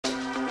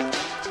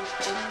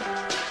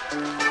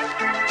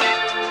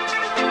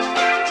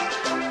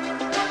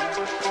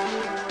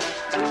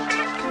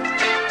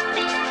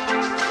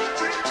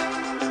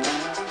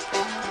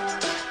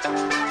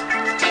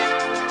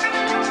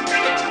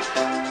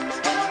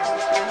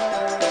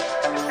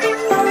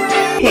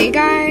Hey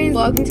guys,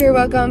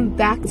 welcome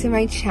back to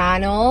my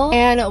channel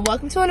and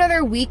welcome to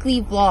another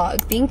weekly vlog. I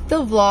think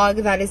the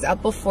vlog that is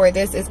up before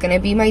this is gonna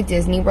be my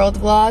Disney World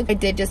vlog. I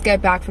did just get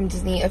back from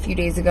Disney a few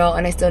days ago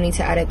and I still need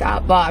to edit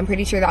that, but I'm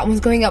pretty sure that one's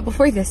going up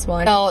before this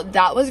one. So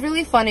that was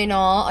really fun and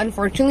all.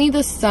 Unfortunately,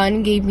 the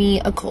sun gave me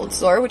a cold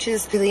sore, which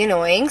is really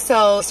annoying,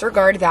 so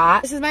disregard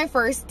that. This is my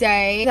first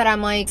day that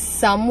I'm like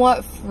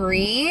somewhat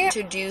free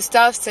to do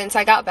stuff since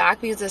I got back,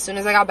 because as soon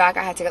as I got back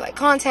I had to get like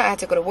content, I had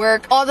to go to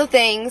work, all the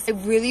things.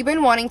 I've really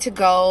been wanting to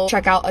go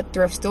check out a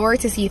thrift store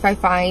to see if I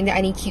find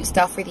any cute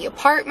stuff for the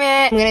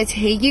apartment. I'm gonna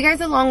take you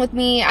guys along with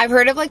me. I've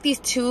heard of like these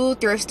 2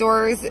 thrift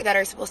stores that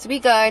are supposed to be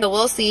good, so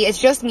we'll see. It's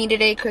just me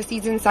today.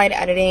 Christy's inside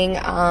editing.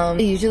 I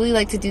usually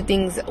like to do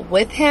things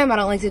with him. I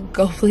don't like to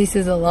go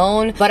places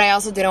alone, but I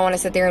also didn't want to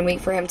sit there and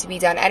wait for him to be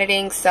done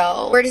editing,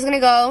 so we're just gonna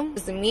go,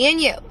 just me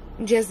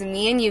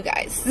and you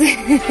guys.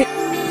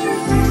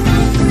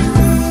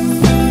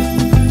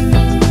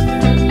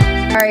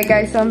 Alright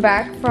guys, so I'm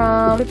back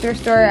from the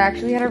thrift store. I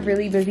actually had a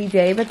really busy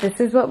day, but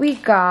this is what we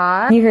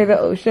got. You hear the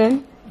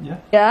ocean? Yeah.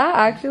 Yeah,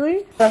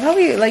 actually. I love how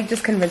we like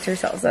just convince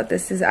ourselves that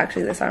this is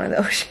actually the sound of the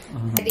ocean.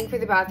 I think for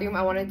the bathroom,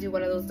 I want to do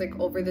one of those like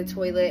over the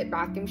toilet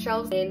bathroom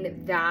shelves.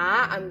 In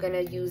that, I'm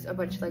gonna use a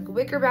bunch of like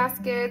wicker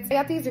baskets. I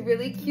got these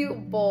really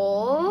cute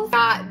bowls.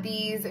 Got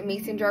these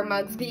mason jar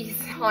mugs, these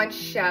on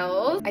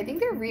shelves. I think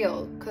they're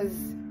real because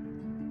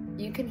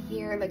you can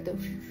hear like the...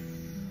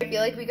 I feel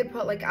like we could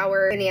put like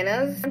our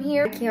bananas on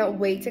here. I can't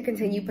wait to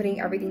continue putting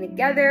everything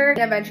together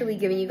and eventually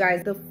giving you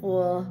guys the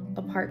full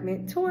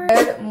apartment tour.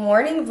 Good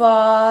morning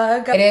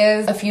vlog. It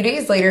is a few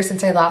days later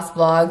since I last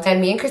vlogged, and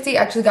me and Christy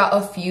actually got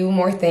a few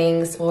more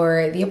things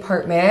for the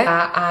apartment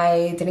that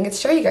I didn't get to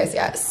show you guys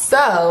yet.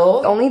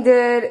 So only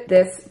did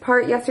this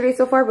part yesterday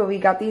so far, but we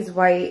got these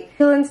white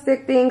peel and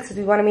stick things because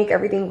we want to make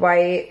everything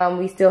white.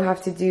 We still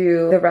have to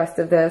do the rest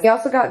of this. We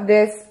also got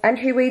this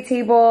entryway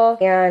table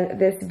and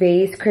this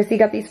vase. Christy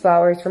got these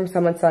flowers from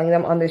someone selling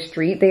them on the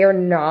street. They are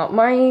not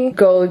my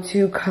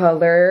go-to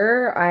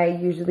color. I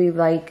usually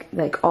like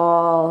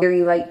all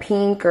very light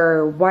pink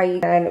or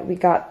white. And we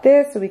got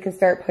this so we can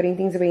start putting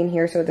things away in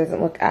here so it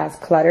doesn't look as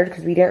cluttered,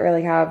 because we didn't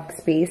really have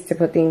space to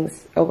put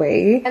things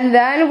away. And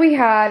then we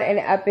had an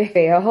epic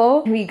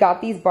fail. We got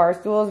these bar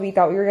stools. We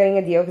thought we were getting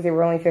a deal because they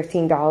were only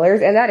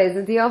 $15, and that is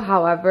a deal.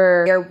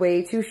 However, they're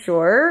way too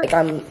short.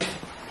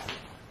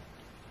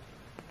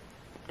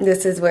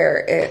 This is where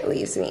it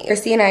leaves me.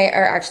 Christy and I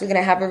are actually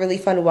gonna have a really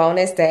fun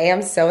wellness day.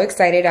 I'm so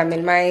excited. I'm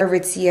in my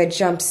Aritzia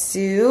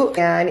jumpsuit,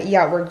 and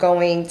yeah, we're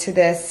going to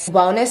this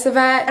wellness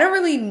event. I don't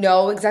really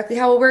know exactly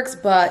how it works,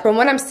 but from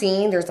what I'm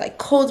seeing, there's like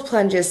cold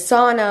plunges,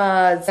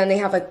 saunas, and they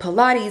have like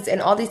Pilates and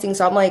all these things.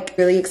 So I'm like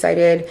really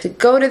excited to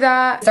go to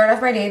that. Start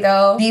off my day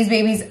though. These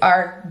babies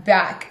are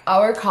back.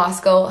 Our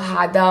Costco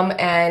had them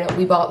and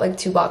we bought like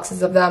 2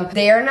 boxes of them.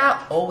 They are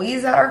not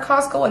always at our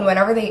Costco, and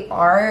whenever they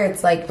are,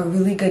 it's like a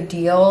really good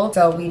deal.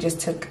 So we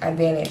just took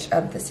advantage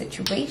of the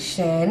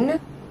situation.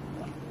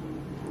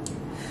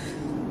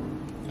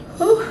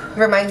 Whew.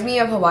 Reminds me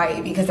of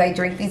Hawaii because I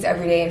drink these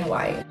every day in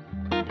Hawaii.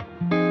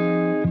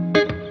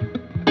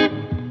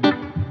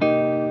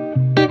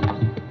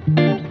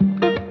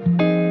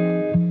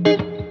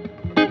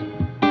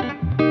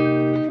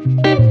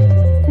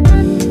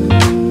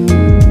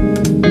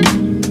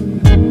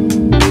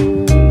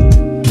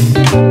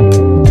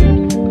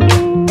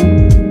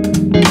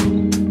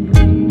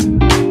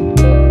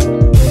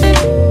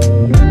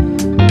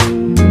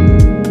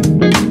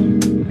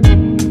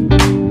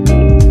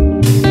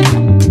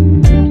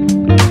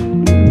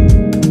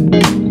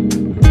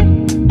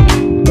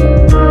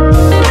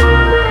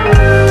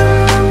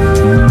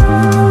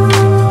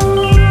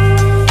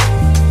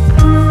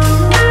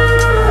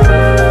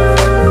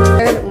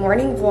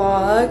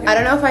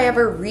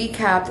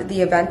 Recapped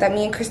the event that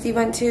me and Christy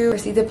went to.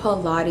 Christy did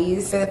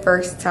Pilates for the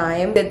first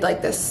time. Did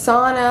like the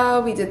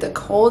sauna, we did the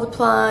cold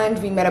plunge,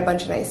 we met a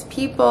bunch of nice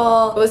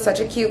people. It was such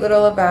a cute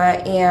little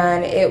event,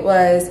 and it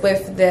was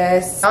with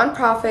this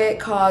nonprofit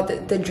called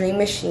The Dream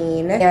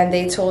Machine, and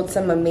they told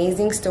some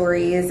amazing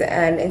stories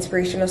and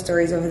inspirational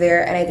stories over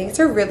there, and I think it's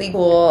a really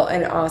cool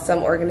and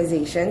awesome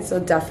organization, so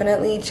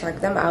definitely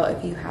check them out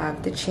if you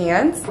have the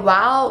chance.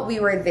 While we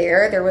were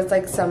there was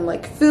like some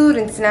like food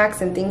and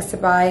snacks and things to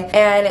buy,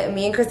 and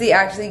me and Christy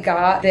actually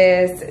got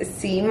this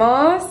sea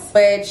moss,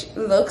 which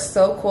looks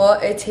so cool.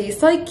 It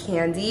tastes like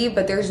candy,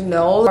 but there's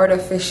no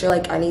artificial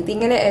like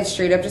anything in it. It's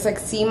straight up just like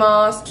sea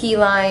moss, key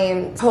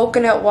lime,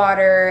 coconut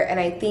water, and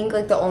I think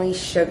like the only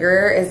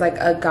sugar is like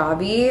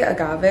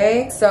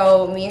agave.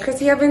 So me and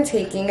Christy have been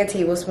taking a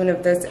tablespoon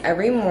of this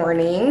every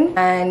morning,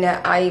 and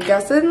I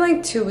guess in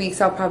like 2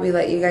 weeks I'll probably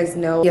let you guys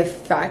know the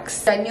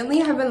effects. Genuinely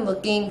have been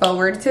looking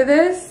forward to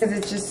this because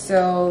it's just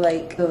so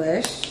like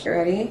delish. You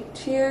ready?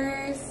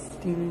 Cheers.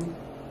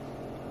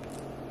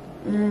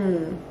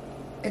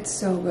 It's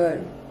so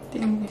good.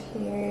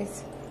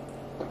 Cheers.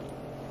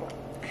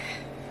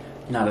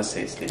 Not as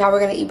tasty. Now we're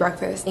gonna eat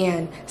breakfast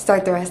and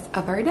start the rest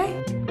of our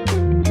day.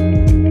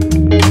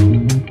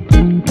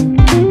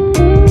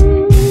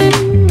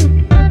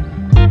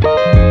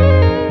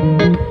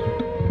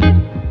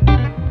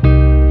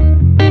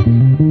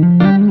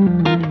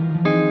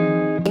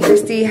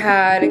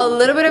 had a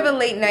little bit of a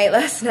late night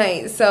last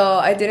night, so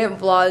I didn't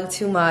vlog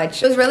too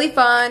much. It was really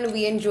fun.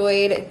 We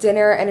enjoyed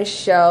dinner and a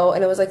show,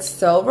 and it was like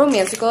so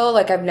romantical.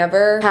 Like I've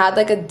never had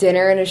like a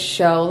dinner and a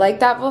show like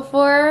that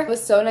before. It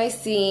was so nice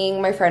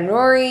seeing my friend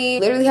Rory.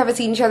 Literally haven't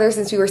seen each other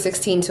since we were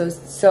 16, so it was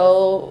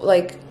so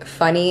like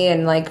funny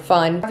and like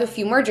fun. I have a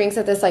few more drinks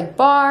at this like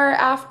bar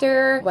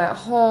after. Went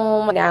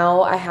home.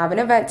 Now I have an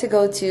event to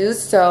go to,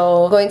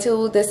 so going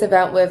to this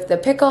event with the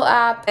Pickle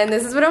app, and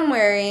this is what I'm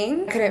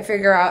wearing. I couldn't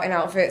figure out an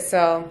outfit,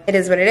 so it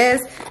is what it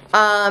is.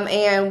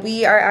 And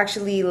we are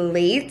actually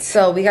late,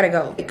 so we gotta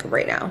go like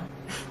right now.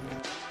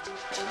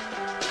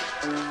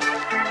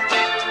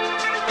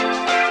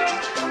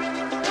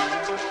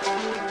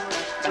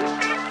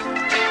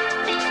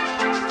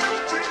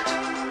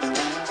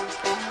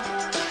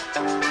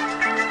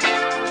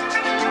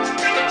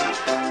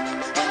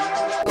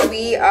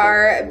 We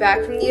are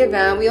back from the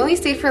event. We only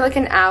stayed for like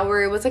an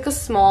hour. It was like a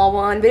small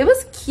one, but it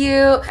was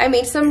cute. I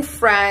made some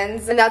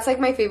friends, and that's like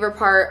my favorite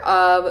part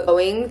of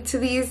going to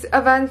these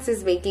events,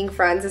 is making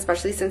friends,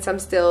 especially since I'm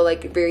still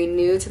like very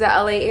new to the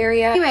LA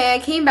area. Anyway, I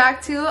came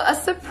back to a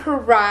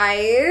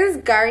surprise.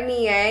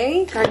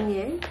 Garnier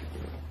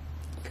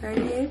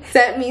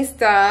sent me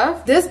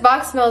stuff. This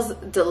box smells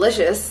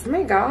delicious. Oh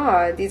my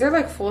god, these are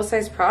like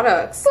full-size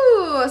products.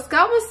 Ooh,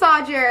 scalp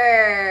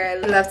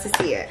massager. Love to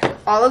see it.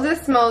 All of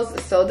this smells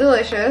so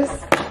delicious.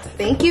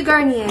 Thank you,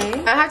 Garnier.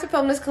 I have to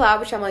film this collab,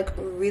 which I'm like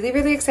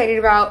really excited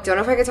about. Don't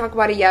know if I can talk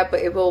about it yet,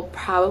 but it will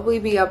probably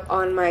be up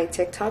on my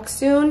TikTok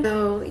soon.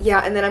 So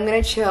yeah, and then I'm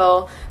gonna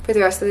chill for the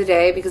rest of the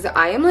day because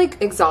I am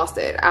like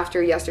exhausted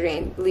after yesterday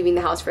and leaving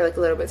the house for like a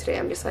little bit today.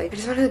 I'm just like, I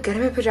just want to get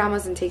in my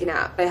pajamas and take a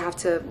nap. I have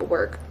to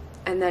work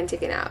and then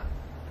take a nap.